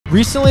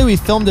Recently, we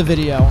filmed a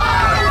video.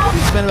 We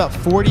spent about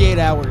 48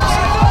 hours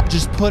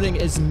just putting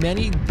as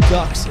many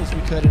ducks as we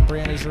could in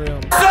Brianna's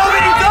room. So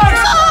many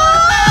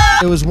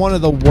ducks! It was one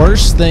of the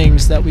worst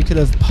things that we could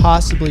have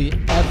possibly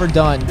ever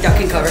done.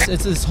 Ducking cover.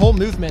 It's this whole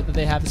movement that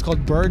they have. It's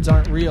called Birds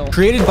Aren't Real.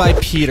 Created by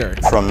Peter.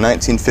 From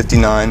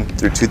 1959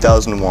 through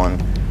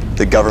 2001,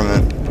 the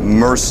government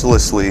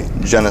mercilessly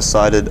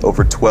genocided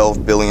over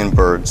 12 billion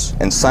birds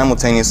and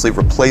simultaneously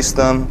replaced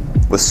them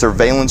with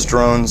surveillance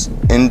drones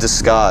in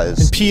disguise.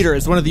 And Peter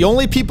is one of the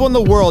only people in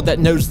the world that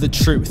knows the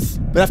truth.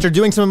 But after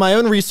doing some of my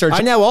own research,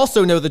 I now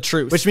also know the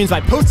truth. Which means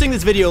by posting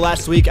this video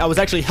last week, I was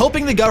actually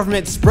helping the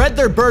government spread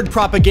their bird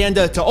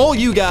propaganda to all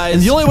you guys.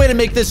 And the only way to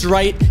make this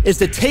right is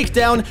to take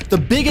down the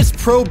biggest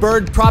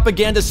pro-bird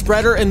propaganda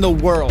spreader in the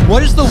world.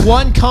 What is the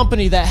one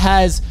company that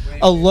has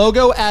a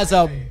logo as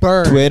a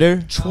bird?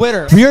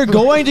 Twitter. We are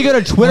going to go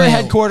to Twitter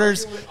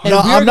headquarters, and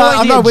I'm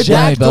not with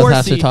Jack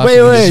Dorsey.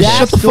 Wait, Jack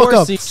shut the fuck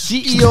up. Dorsey,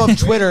 CEO of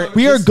Twitter.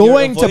 We are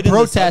going to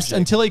protest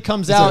until he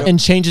comes out and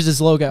changes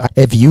his logo.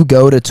 If you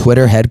go to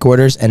Twitter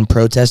headquarters and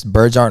protest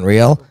birds aren't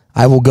real,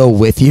 I will go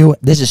with you.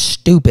 This is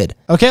stupid.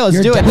 Okay, let's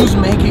do it. Who's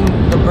making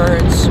the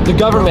birds? The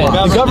government.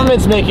 The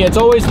government's making it. It's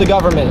always the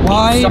government.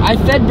 Why? So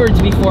I've fed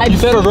birds before. You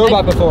fed a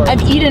robot before.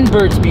 I've eaten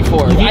birds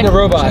before. You've eaten a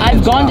robot.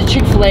 I've gone to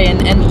Chick-fil-A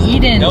and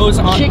eaten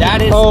chicken.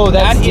 That is. Oh,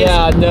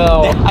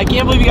 no. I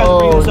can't believe you guys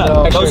bring this up.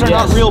 No. Those are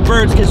not real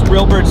birds because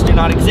real birds do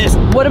not exist.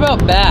 What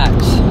about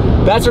bats?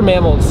 Bats are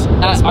mammals.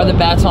 Are the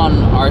bats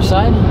on our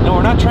side? No,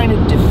 we're not trying to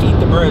defeat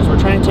the birds. We're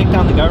trying to take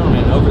down the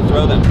government and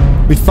overthrow them.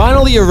 We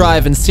finally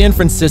arrive in San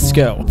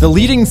Francisco, the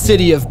leading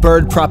city of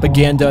bird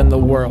propaganda in the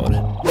world.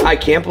 I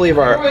can't believe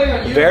our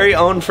very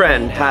own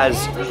friend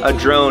has a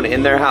drone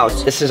in their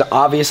house. This is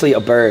obviously a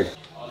bird.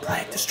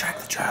 Blake,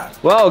 distract the child.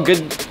 Well,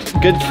 good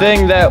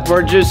thing that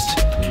we're just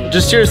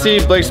here to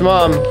see Blake's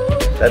mom.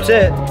 That's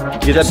it.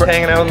 Just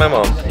hanging out with my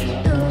mom.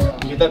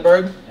 You get that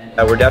bird?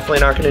 We're definitely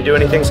not going to do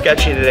anything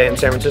sketchy today in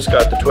San Francisco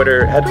at the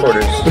Twitter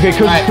headquarters. Okay,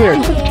 coast is clear.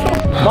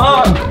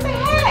 Mom!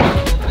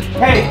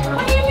 Hey!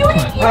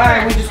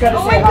 Hi, we just got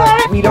to say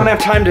hi. We don't have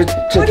time to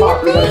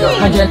talk. We gotta go.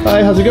 Hi, Jen.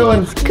 Hi, how's it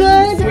going?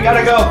 Good. We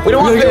gotta go. We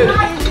don't want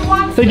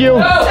food. Thank you.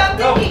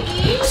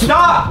 No.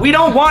 Stop! We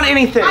don't want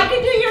anything. I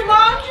can do your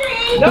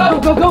laundry. No.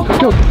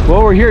 Go.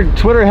 Well, we're here at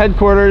Twitter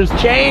headquarters.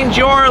 Change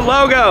your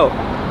logo.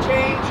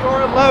 Change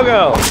your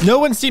logo. No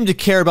one seemed to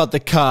care about the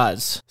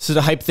cause. So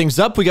to hype things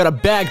up, we got a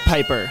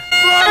bagpiper.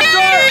 Birds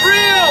aren't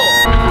real!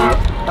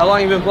 How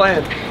long have you been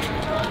playing?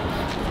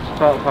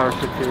 About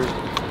 6 years.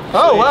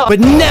 Oh, wow. But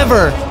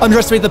never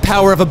underestimate the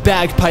power of a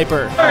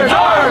bagpiper. Birds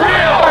aren't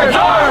real! Birds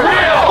aren't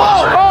real!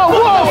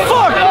 Whoa,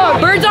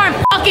 fuck! Birds aren't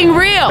fucking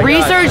real.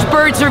 Research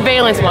bird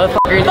surveillance,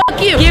 motherfucker. Fuck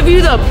you. Give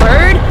you the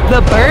bird.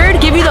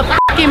 Give you the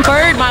fucking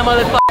bird, my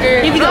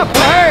motherfucker. Give you the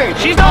bird.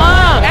 She's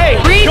not. Hey,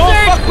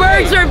 research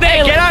bird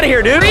surveillance. Hey, get out of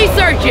here, dude.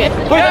 Research it.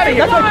 Get out of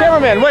here. That's my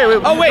cameraman.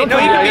 Wait. Oh, wait, no,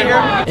 you can be here.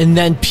 And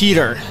then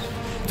Peter,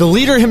 the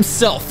leader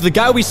himself, the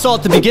guy we saw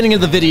at the beginning of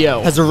the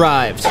video, has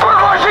arrived. We're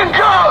Russian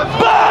codes!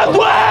 Bad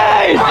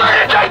ways! We're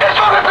gonna take this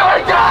fucking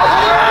thing down!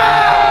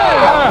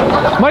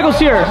 Michael's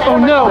here. Oh,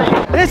 no.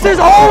 This is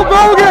all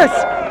bogus!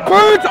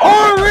 Birds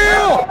are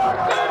real!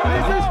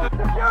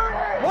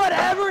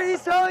 Whatever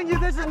he's telling you,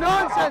 this is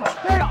nonsense.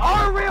 They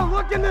are real.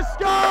 Look in the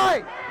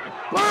sky.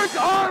 Birds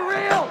are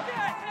real.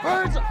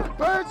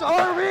 Birds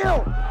are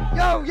real.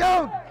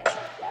 Yo.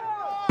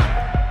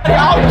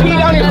 I'll pee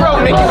down your throat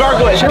and make you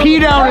gargle it. Pee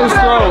down his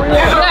throat.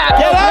 Get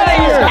out of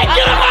here!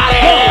 Get him out of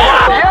here!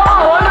 You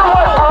ever wonder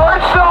why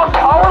birds sit on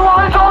power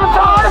lines all the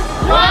time?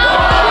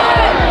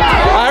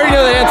 I already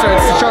know the answer.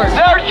 It's the charge.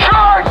 They're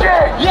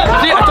charging!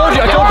 Yeah, see, I told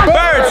you.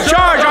 Birds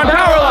charge on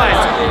power lines!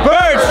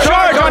 Birds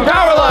charge on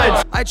power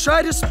lines! I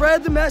tried to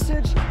spread the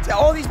message to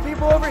all these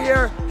people over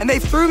here, and they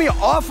threw me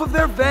off of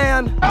their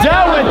van.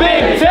 Down with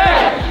big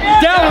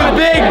tech! Down with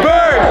big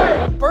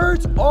bird!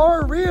 Birds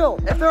are real.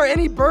 If there are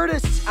any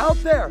birdists out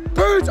there,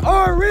 birds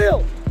are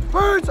real.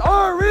 Birds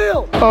are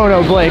real. Oh,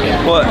 no, Blake.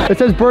 What? It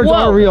says birds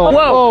aren't real.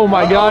 Whoa. Oh,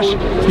 my gosh.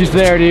 He's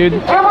there, dude.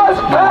 Give us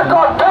back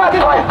our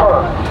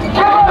bagpiper!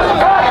 Give us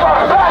back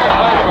our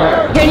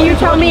bagpiper! Can you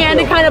tell me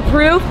any kind of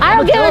proof? I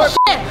don't give a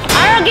shit.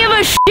 I don't give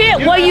a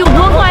shit what you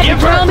look like.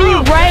 Tell me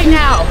right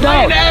now.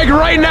 Lay an egg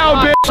right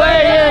now, bitch!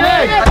 Lay an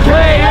egg!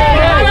 Lay an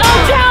egg!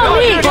 Don't tell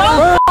me.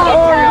 Don't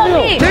tell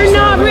me. They're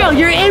not real.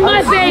 You're in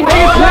my face.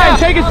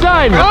 Take a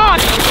sign.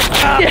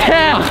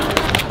 Yeah.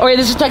 Okay,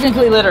 this is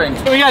technically littering.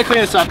 We gotta clean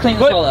this up. Clean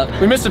this all up.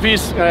 We missed a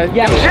piece.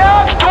 Yeah.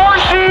 Jack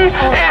Dorsey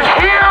is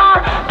here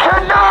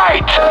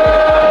tonight!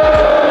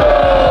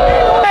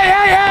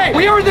 Hey!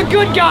 We are the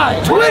good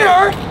guys.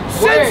 Twitter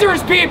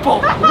censors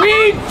people.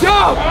 We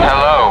don't.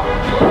 Hello,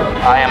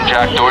 I am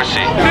Jack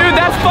Dorsey. Dude,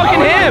 that's fucking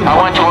him! I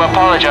want to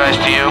apologize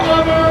to you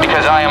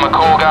because I am a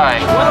cool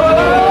guy.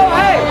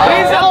 Hey,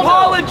 he's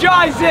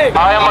apologizing.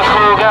 I am a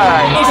cool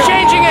guy. He's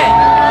changing it.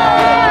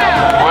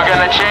 We're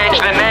gonna change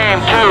the name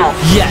too.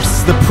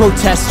 Yes, the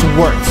protest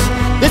worked.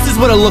 This is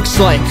what it looks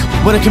like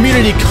when a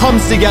community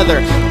comes together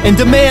and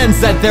demands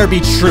that there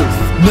be truth.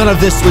 None of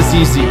this was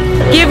easy.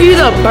 Give you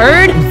the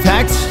bird? In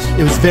fact,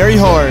 it was very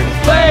hard.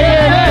 Lay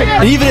an egg!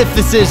 And even if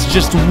this is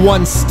just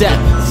one step,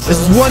 this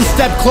is one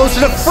step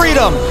closer to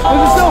freedom.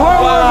 This is so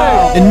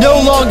heartwarming. And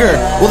no longer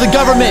will the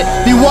government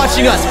be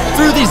watching us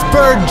through these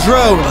bird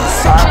drones.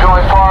 I'm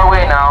going far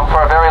away now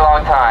for a very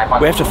long time.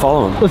 We have to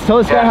follow him. Let's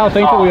tell this guy how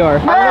thankful we are.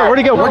 I don't know, where'd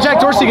he go? Where'd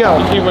Jack Dorsey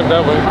go? He went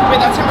that way. Wait,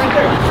 that's him right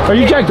there. Are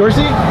you Jack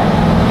Dorsey?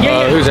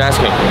 Who's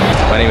asking?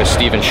 My name is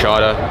Steven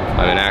Shada.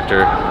 I'm an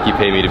actor. He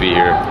paid me to be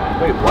here.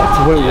 Wait,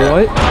 what? Wait,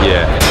 what?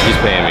 Yeah, he's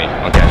paying me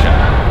on Cash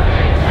App.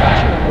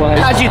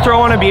 How'd you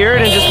throw on a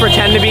beard and just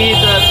pretend to be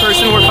the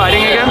person we're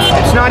fighting against?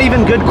 It's not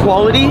even good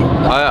quality.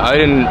 I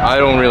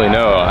don't really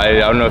know.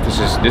 I don't know if this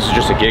is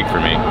just a gig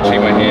for me.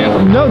 Shake my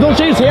hand. No, don't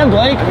shake his hand,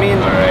 Blake. All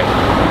right.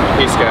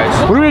 Peace, guys.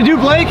 What are we gonna do,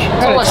 Blake?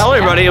 Tell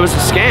everybody it was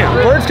a scam.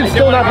 Birds can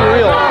still not be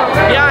real.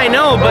 Yeah, I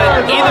know,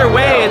 but either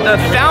way, the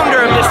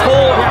founder of this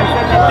whole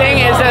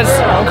thing is as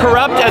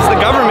corrupt as the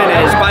government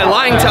is by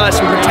lying to us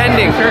and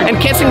pretending and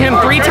kissing him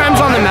 3 times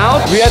on the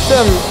mouth. We had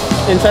some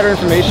insider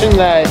information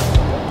that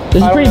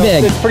This is pretty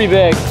big. It's pretty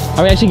big.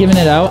 Are we actually giving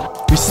it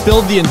out? We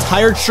spilled the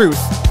entire truth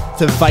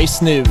to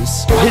Vice News.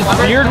 His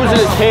beard was in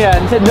his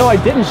hand. He said, no, I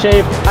didn't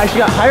shave. I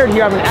actually got hired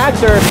here. I'm an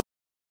actor.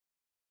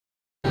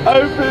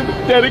 I've been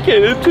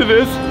dedicated to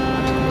this.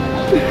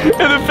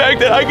 And the fact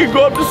that I could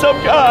go up to some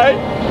guy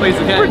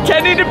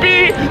pretending to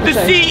be the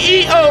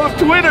CEO of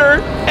Twitter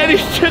and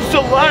he's just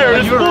a liar.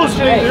 It's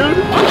bullshit, dude.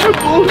 It's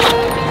bullshit.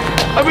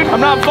 I mean,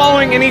 I'm not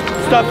following any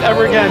stuff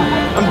ever again.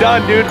 I'm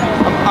done, dude.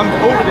 I'm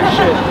over this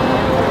shit.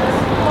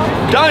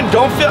 Done.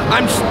 Don't feel.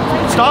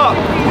 Stop.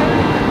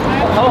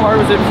 How hard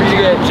was it for you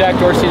to get Jack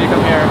Dorsey to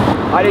come here?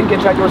 I didn't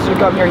get Jack Dorsey to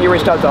come here. He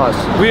reached out to us.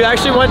 We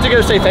actually went to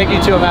go say thank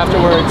you to him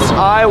afterwards.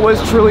 I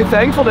was truly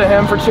thankful to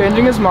him for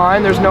changing his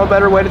mind. There's no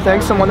better way to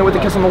thank someone than with a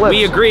kiss on the lips.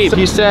 We agreed. So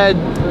he said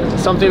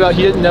something about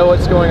he didn't know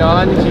what's going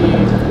on.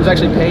 He was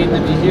actually paid to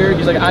be here.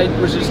 He's like, I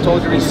was just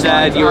told to He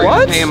said you were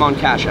going to pay him on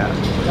Cash App.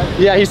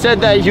 Yeah, he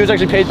said that he was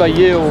actually paid by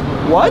you.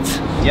 What?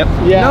 Yep.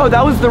 Yeah. No,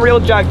 that was the real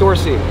Jack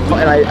Dorsey.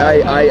 And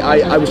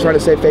I was trying to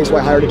save face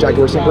while I hired a Jack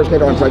Dorsey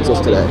impersonator on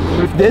Craigslist today.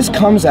 If this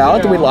comes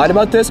out that we lied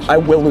about this, I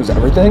will lose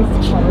everything.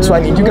 So I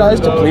need you guys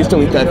to please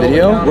delete that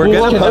video. We're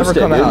gonna post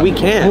it, dude. We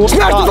can't.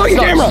 Smash the fucking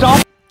camera!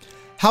 Stop.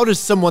 How does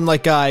someone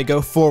like I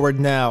go forward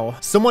now?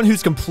 Someone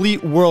whose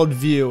complete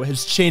worldview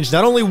has changed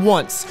not only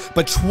once,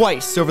 but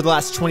twice over the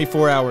last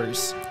 24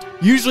 hours.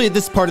 Usually at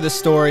this part of the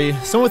story,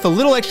 someone with a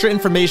little extra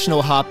information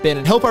will hop in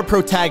and help our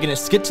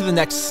protagonists get to the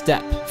next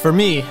step. For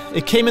me,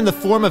 it came in the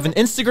form of an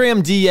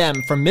Instagram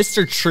DM from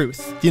Mr.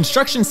 Truth. The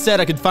instructions said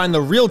I could find the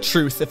real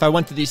truth if I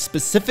went to these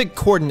specific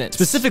coordinates.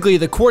 Specifically,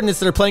 the coordinates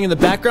that are playing in the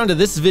background of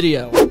this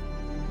video.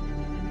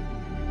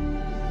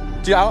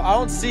 Dude, I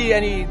don't see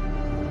any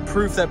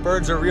proof that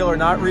birds are real or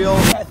not real.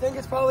 I think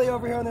it's probably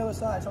over here on the other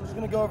side, so I'm just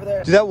gonna go over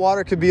there. Dude, that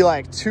water could be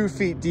like 2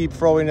 feet deep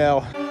for all we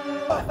know.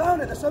 I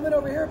found it. There's something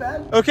over here,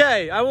 man.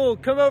 Okay, I will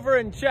come over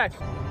and check.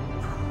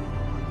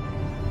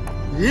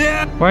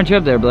 Yeah! Why aren't you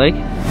up there, Blake?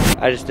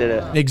 I just did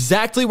it.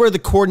 Exactly where the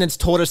coordinates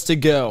told us to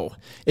go.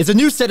 It's a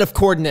new set of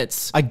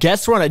coordinates. I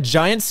guess we're on a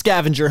giant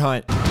scavenger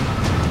hunt.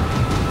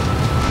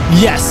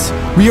 Yes,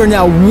 we are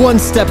now one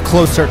step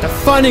closer to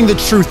finding the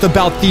truth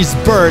about these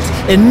birds,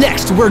 and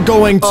next we're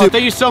going to... Oh,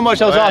 thank you so much,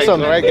 that was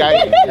awesome. All right,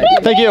 guys.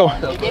 Thank you.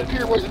 The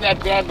pier wasn't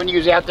that bad when you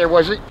was out there,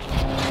 was it?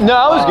 No,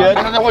 that was good.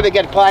 I don't know what they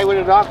got plywood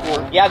it off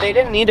for. Yeah, they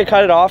didn't need to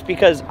cut it off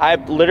because I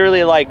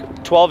literally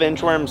like 12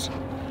 inchworms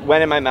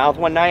went in my mouth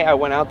one night. I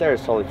went out there,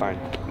 it's totally fine.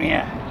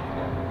 Yeah.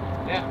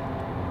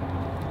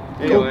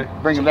 Anyway.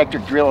 Bring an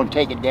electric drill and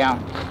take it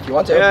down. If you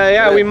want to.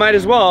 Yeah, we might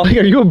as well. Are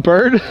you a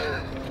bird?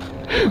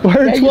 Why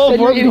are 12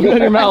 worms going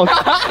in your mouth?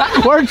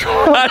 Why are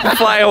 12? I'd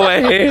fly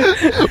away.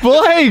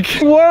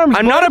 Blake! Worms!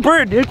 I'm not a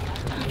bird, dude.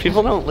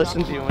 People don't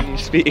listen to you when you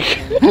speak.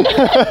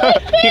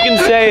 You can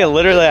say,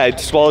 literally, I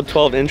swallowed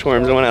 12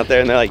 inchworms and went out there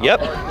and they're like, yep,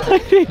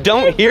 they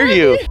don't hear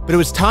you. But it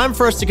was time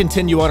for us to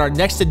continue on our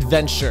next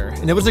adventure,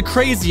 and it was a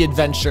crazy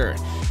adventure.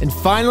 And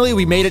finally,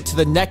 we made it to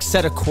the next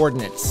set of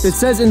coordinates. It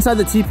says inside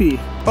the teepee.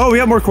 Oh, we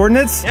have more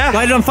coordinates? Yeah.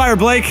 Light it on fire,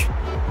 Blake.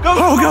 Go,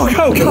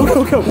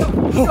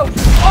 go.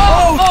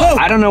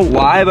 I don't know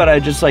why, but I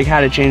just like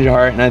had a change of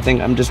heart and I think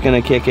I'm just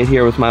gonna kick it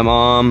here with my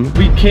mom.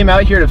 We came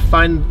out here to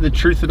find the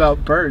truth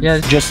about birds. Yeah,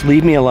 just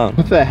leave me alone.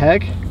 What the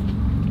heck?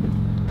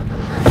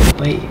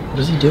 Wait, what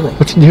is he doing?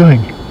 What's he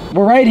doing?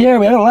 We're right here.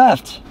 We haven't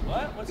left.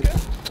 What? What's good?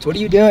 What are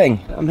you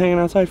doing? I'm hanging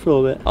outside for a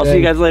little bit. I'll see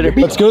you guys later.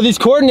 Let's go to these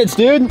coordinates,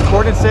 dude.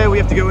 Coordinates say we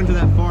have to go into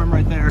that farm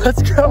right there.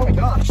 Let's go. Oh my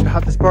gosh. I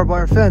have this barbed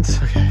wire fence.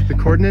 Okay, the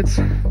coordinates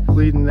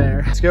leading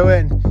there. Let's go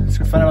in. Let's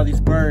go find out about these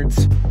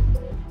birds.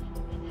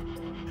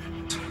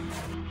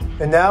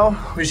 And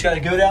now we just gotta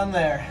go down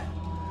there.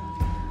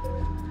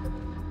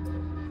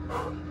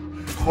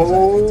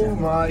 Oh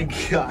my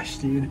gosh,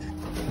 dude.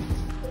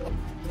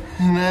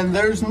 And then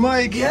there's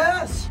Mike.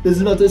 Yes! This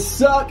is about to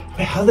suck.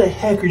 Wait, how the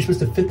heck are you supposed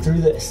to fit through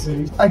this?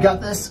 I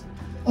got this.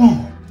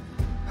 Oh,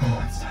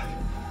 that's tough.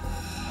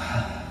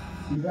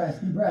 Deep breath,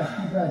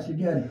 you're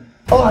good.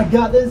 Oh, I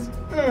got this.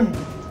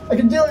 I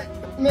can do it,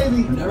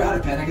 maybe. I've never had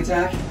a panic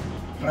attack,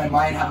 but I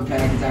might have a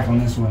panic attack on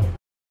this one.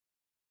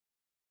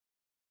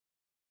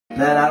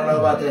 Man, I don't know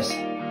about this.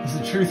 Is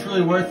the truth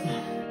really worth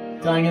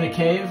dying in a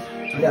cave?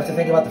 You have to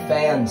think about the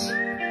fans.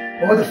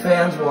 What would the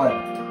fans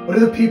want? What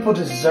do the people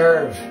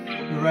deserve?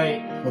 You're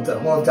right.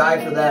 We'll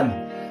die for them.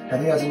 I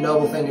think that's a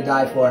noble thing to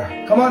die for.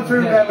 Come on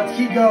through, man. Let's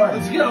keep going.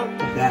 Let's go.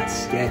 That's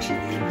sketchy,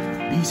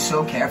 dude. Be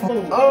so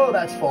careful. Oh,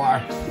 that's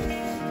far.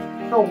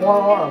 Oh, one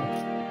arm.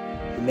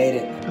 You made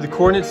it. The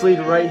coordinates lead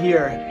right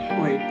here.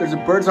 Wait, there's a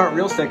birds aren't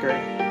real sticker.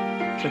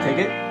 Should I take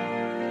it?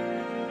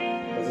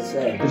 What does it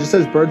say? It just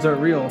says birds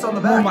aren't real. It's on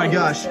the back. Oh my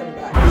gosh.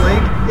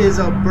 Blake is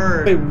a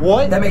bird. Wait,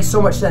 what? That makes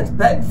so much sense.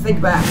 Think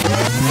back.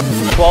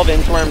 12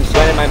 inchworms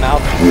went in my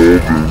mouth.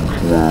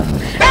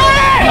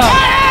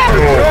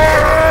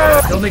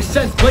 Don't make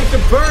sense. Blake's a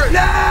bird.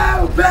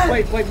 No, Ben.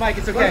 Wait, Mike,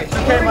 it's okay. It's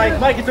okay, Mike.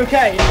 Mike, it's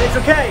okay. It's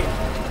okay.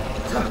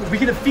 We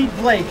can defeat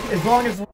Blake as long as